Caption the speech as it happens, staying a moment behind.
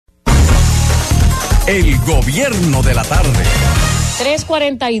El gobierno de la tarde.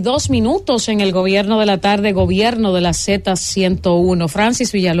 3:42 en el gobierno de la tarde, gobierno de la Z101.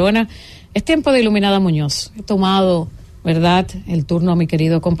 Francis Villalona, es tiempo de Iluminada Muñoz. He tomado, ¿verdad?, el turno a mi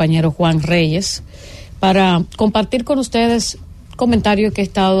querido compañero Juan Reyes para compartir con ustedes comentarios que he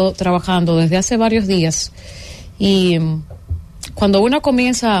estado trabajando desde hace varios días. Y cuando uno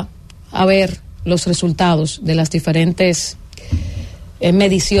comienza a ver los resultados de las diferentes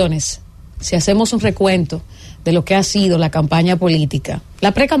mediciones, si hacemos un recuento de lo que ha sido la campaña política,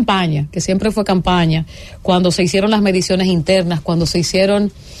 la pre-campaña, que siempre fue campaña, cuando se hicieron las mediciones internas, cuando se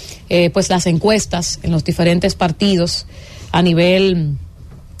hicieron pues las encuestas en los diferentes partidos a nivel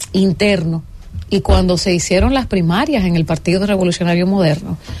interno, y cuando se hicieron las primarias en el Partido Revolucionario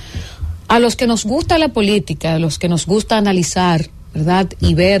Moderno, a los que nos gusta la política, a los que nos gusta analizar, ¿verdad?,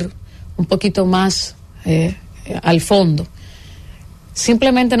 y ver un poquito más al fondo,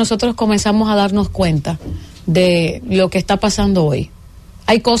 simplemente nosotros comenzamos a darnos cuenta de lo que está pasando hoy.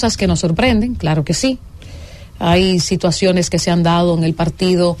 Hay cosas que nos sorprenden, claro que sí. Hay situaciones que se han dado en el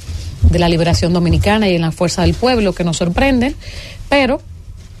Partido de la Liberación Dominicana y en la Fuerza del Pueblo que nos sorprenden, pero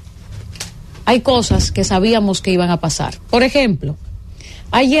hay cosas que sabíamos que iban a pasar. Por ejemplo,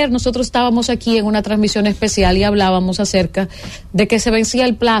 ayer nosotros estábamos aquí en una transmisión especial y hablábamos acerca de que se vencía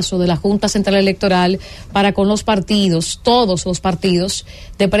el plazo de la Junta Central Electoral para con los partidos, todos los partidos,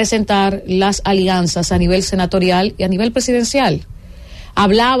 de presentar las alianzas a nivel senatorial y a nivel presidencial.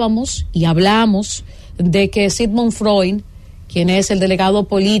 Hablábamos y hablamos de que Sigmund Freud, quien es el delegado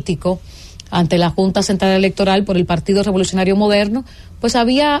político ante la Junta Central Electoral por el Partido Revolucionario Moderno, pues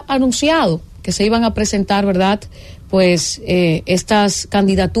había anunciado que se iban a presentar, ¿verdad?, pues estas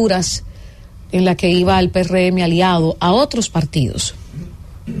candidaturas en la que iba el PRM aliado a otros partidos.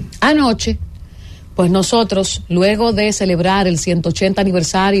 Anoche, pues nosotros, luego de celebrar el 180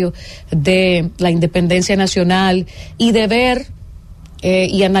 aniversario de la independencia nacional y de ver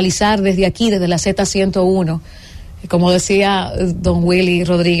y analizar desde aquí, desde la Z101, como decía don Willy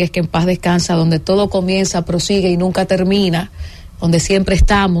Rodríguez, que en paz descansa, donde todo comienza, prosigue y nunca termina, donde siempre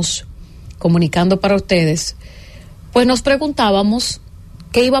estamos comunicando para ustedes, pues nos preguntábamos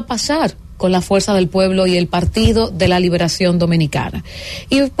qué iba a pasar con la Fuerza del Pueblo y el Partido de la Liberación Dominicana.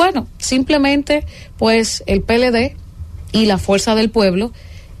 Y bueno, simplemente pues el PLD y la Fuerza del Pueblo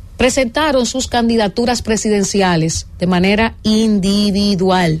presentaron sus candidaturas presidenciales de manera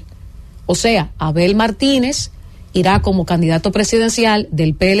individual. O sea, Abel Martínez irá como candidato presidencial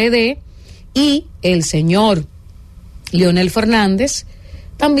del PLD y el señor Leonel Fernández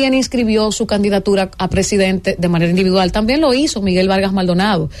también inscribió su candidatura a presidente de manera individual. También lo hizo Miguel Vargas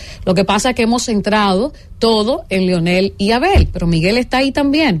Maldonado. Lo que pasa es que hemos centrado todo en Leonel y Abel, pero Miguel está ahí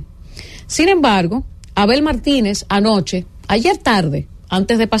también. Sin embargo, Abel Martínez anoche, ayer tarde,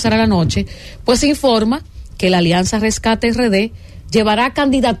 antes de pasar a la noche, pues informa que la Alianza Rescate RD llevará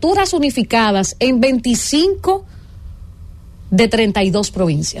candidaturas unificadas en 25 de 32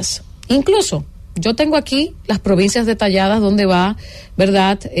 provincias. Incluso yo tengo aquí las provincias detalladas donde va,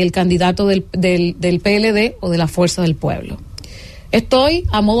 ¿verdad?, el candidato del PLD o de la Fuerza del Pueblo. Estoy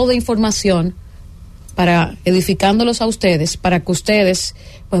a modo de información para edificándolos a ustedes, para que ustedes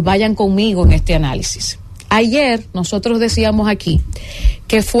pues vayan conmigo en este análisis. Ayer nosotros decíamos aquí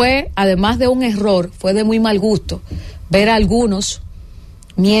que fue, además de un error, fue de muy mal gusto ver a algunos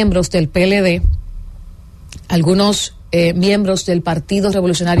miembros del PLD, algunos miembros del Partido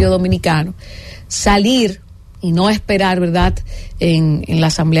Revolucionario Dominicano, salir y no esperar, ¿verdad?, en la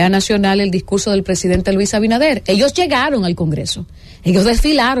Asamblea Nacional el discurso del presidente Luis Abinader. Ellos llegaron al Congreso, ellos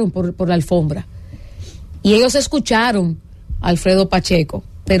desfilaron por la alfombra y ellos escucharon a Alfredo Pacheco,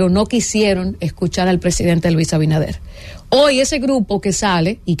 pero no quisieron escuchar al presidente Luis Abinader. Hoy ese grupo que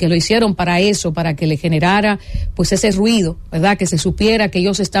sale, y que lo hicieron para eso, para que le generara pues ese ruido, ¿verdad?, que se supiera que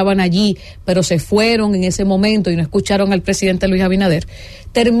ellos estaban allí, pero se fueron en ese momento y no escucharon al presidente Luis Abinader,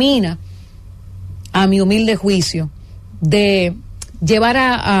 termina, a mi humilde juicio, de llevar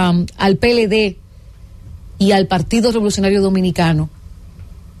al PLD y al Partido Revolucionario Dominicano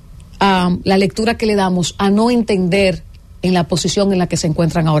a la lectura que le damos a no entender en la posición en la que se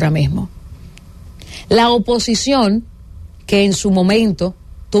encuentran ahora mismo. La oposición, que en su momento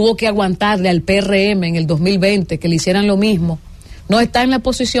tuvo que aguantarle al PRM en el 2020 que le hicieran lo mismo, no está en la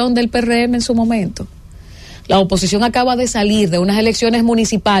posición del PRM en su momento. La oposición acaba de salir de unas elecciones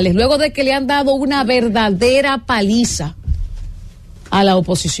municipales luego de que le han dado una verdadera paliza a la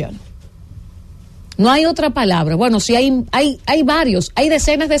oposición. No hay otra palabra. Bueno, sí hay varios, hay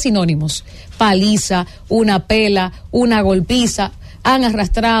decenas de sinónimos. Paliza, una pela, una golpiza, han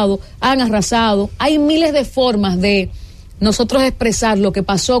arrastrado, han arrasado. Hay miles de formas de nosotros expresar lo que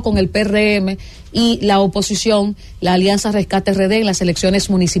pasó con el PRM y la oposición, la Alianza Rescate RD en las elecciones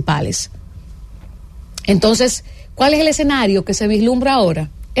municipales. Entonces, ¿cuál es el escenario que se vislumbra ahora?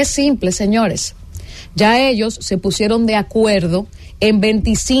 Es simple, señores. Ya ellos se pusieron de acuerdo en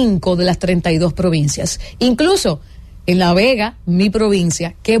 25 de las 32 provincias. Incluso en La Vega, mi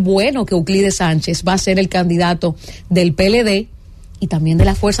provincia, qué bueno que Euclides Sánchez va a ser el candidato del PLD y también de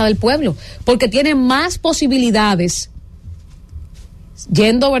la Fuerza del Pueblo, porque tiene más posibilidades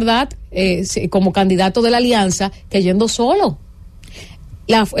yendo, ¿verdad?, como candidato de la alianza que yendo solo.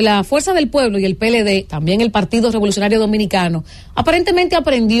 La Fuerza del Pueblo y el PLD, también el Partido Revolucionario Dominicano, aparentemente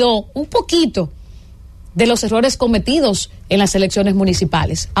aprendió un poquito de los errores cometidos en las elecciones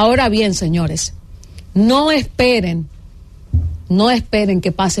municipales. Ahora bien, señores, no esperen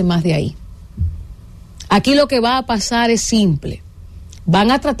que pase más de ahí. Aquí lo que va a pasar es simple.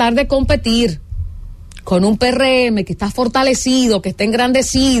 Van a tratar de competir con un PRM que está fortalecido, que está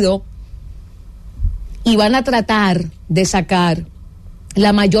engrandecido, y van a tratar de sacar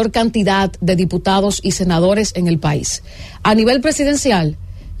la mayor cantidad de diputados y senadores en el país. A nivel presidencial,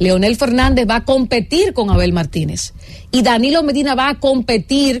 Leonel Fernández va a competir con Abel Martínez y Danilo Medina va a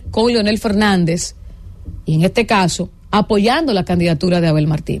competir con Leonel Fernández, y en este caso apoyando la candidatura de Abel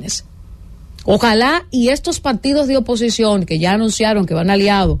Martínez. Ojalá y estos partidos de oposición que ya anunciaron que van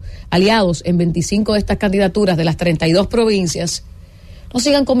aliados en 25 de estas candidaturas de las 32 provincias no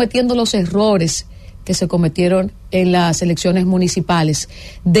sigan cometiendo los errores que se cometieron en las elecciones municipales,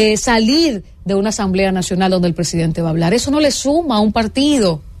 de salir de una Asamblea Nacional donde el presidente va a hablar. Eso no le suma a un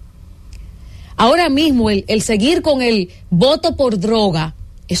partido. Ahora mismo el seguir con el voto por droga,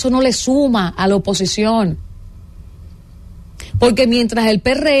 eso no le suma a la oposición. Porque mientras el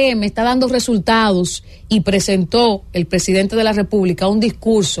PRM está dando resultados y presentó el presidente de la República un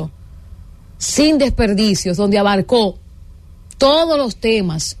discurso sin desperdicios donde abarcó todos los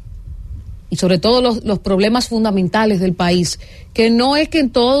temas y sobre todo los problemas fundamentales del país, que no es que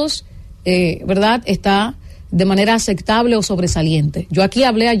en todos, ¿verdad?, está de manera aceptable o sobresaliente. Yo aquí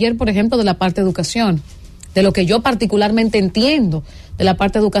hablé ayer, por ejemplo, de la parte de educación, de lo que yo particularmente entiendo de la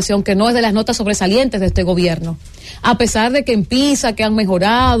parte de educación, que no es de las notas sobresalientes de este gobierno. A pesar de que en PISA, que han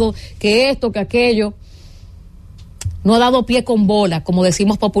mejorado, que esto, que aquello, no ha dado pie con bola, como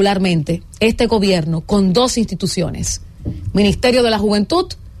decimos popularmente, este gobierno con dos instituciones, Ministerio de la Juventud,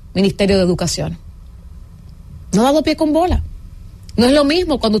 Ministerio de Educación. No ha dado pie con bola. No es lo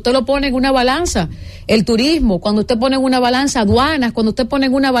mismo cuando usted lo pone en una balanza, el turismo, cuando usted pone en una balanza aduanas, cuando usted pone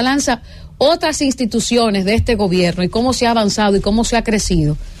en una balanza otras instituciones de este gobierno y cómo se ha avanzado y cómo se ha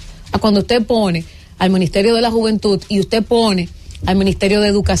crecido, a cuando usted pone al Ministerio de la Juventud y usted pone al Ministerio de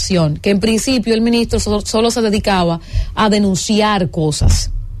Educación, que en principio el ministro solo se dedicaba a denunciar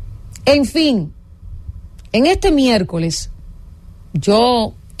cosas. En fin, en este miércoles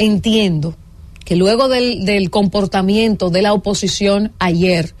yo entiendo que luego del comportamiento de la oposición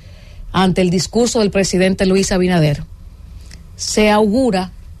ayer ante el discurso del presidente Luis Abinader, se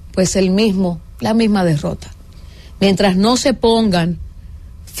augura pues la misma derrota. Mientras no se pongan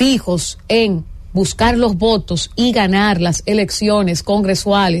fijos en buscar los votos y ganar las elecciones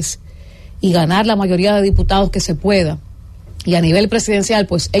congresuales y ganar la mayoría de diputados que se pueda, y a nivel presidencial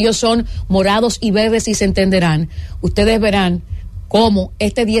pues ellos son morados y verdes y se entenderán, ustedes verán cómo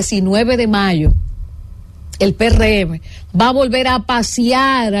este 19 de mayo el PRM va a volver a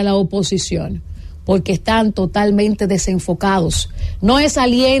pasear a la oposición, porque están totalmente desenfocados. No es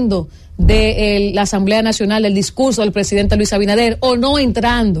saliendo de la Asamblea Nacional el discurso del presidente Luis Abinader o no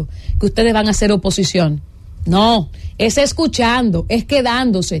entrando que ustedes van a hacer oposición. No, es escuchando, es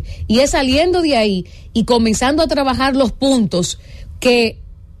quedándose y es saliendo de ahí y comenzando a trabajar los puntos que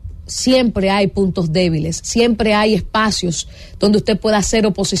siempre hay puntos débiles, siempre hay espacios donde usted pueda hacer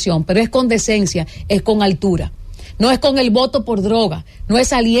oposición, pero es con decencia, es con altura. No es con el voto por droga, no es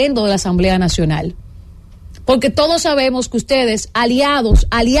saliendo de la Asamblea Nacional. Porque todos sabemos que ustedes, aliados,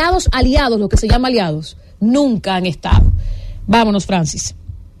 lo que se llama aliados, nunca han estado. Vámonos, Francis.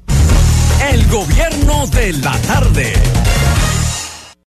 El gobierno de la tarde.